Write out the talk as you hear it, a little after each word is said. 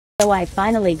So I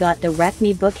finally got the Wreck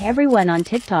Me book everyone on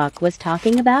TikTok was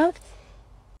talking about.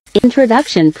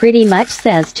 Introduction pretty much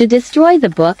says to destroy the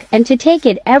book and to take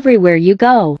it everywhere you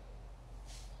go.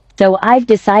 So I've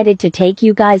decided to take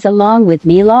you guys along with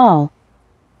me lol.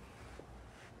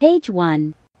 Page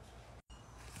 1.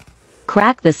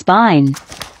 Crack the spine.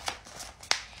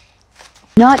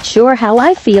 Not sure how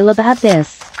I feel about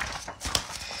this.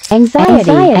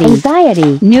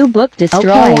 Anxiety. New book destroyed.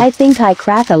 Okay, I think I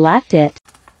crack-a-lacked it.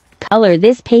 Color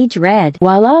this page red.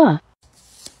 Voila.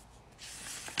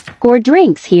 Pour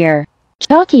drinks here.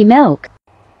 Chalky milk.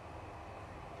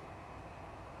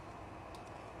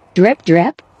 Drip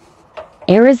drip.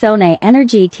 Arizona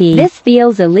energy tea. This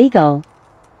feels illegal.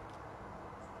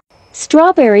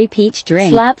 Strawberry peach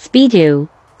drink. Slap speedo.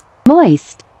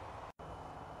 Moist.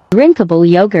 Drinkable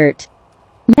yogurt.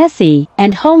 Messy,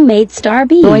 and homemade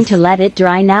Starbees. Going to let it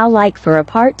dry now like for a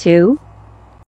part 2?